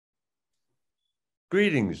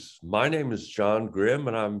Greetings. My name is John Grimm,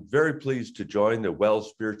 and I'm very pleased to join the Wells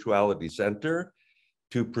Spirituality Center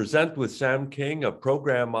to present with Sam King a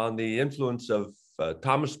program on the influence of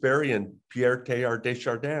Thomas Berry and Pierre Teilhard de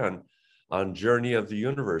Chardin on Journey of the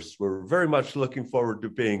Universe. We're very much looking forward to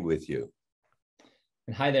being with you.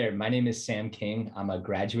 And hi there, my name is Sam King. I'm a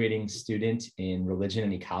graduating student in religion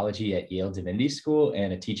and ecology at Yale Divinity School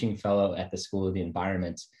and a teaching fellow at the School of the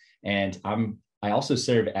Environment. And I also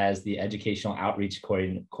serve as the educational outreach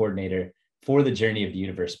coordinator for the Journey of the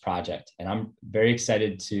Universe project. And I'm very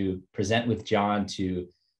excited to present with John to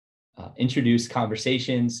introduce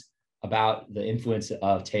conversations about the influence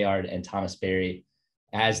of Teilhard and Thomas Berry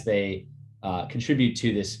as they contribute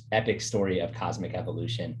to this epic story of cosmic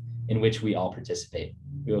evolution in which we all participate.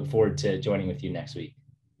 We look forward to joining with you next week.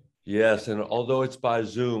 Yes, and although it's by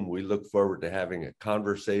Zoom, we look forward to having a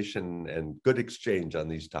conversation and good exchange on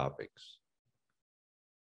these topics.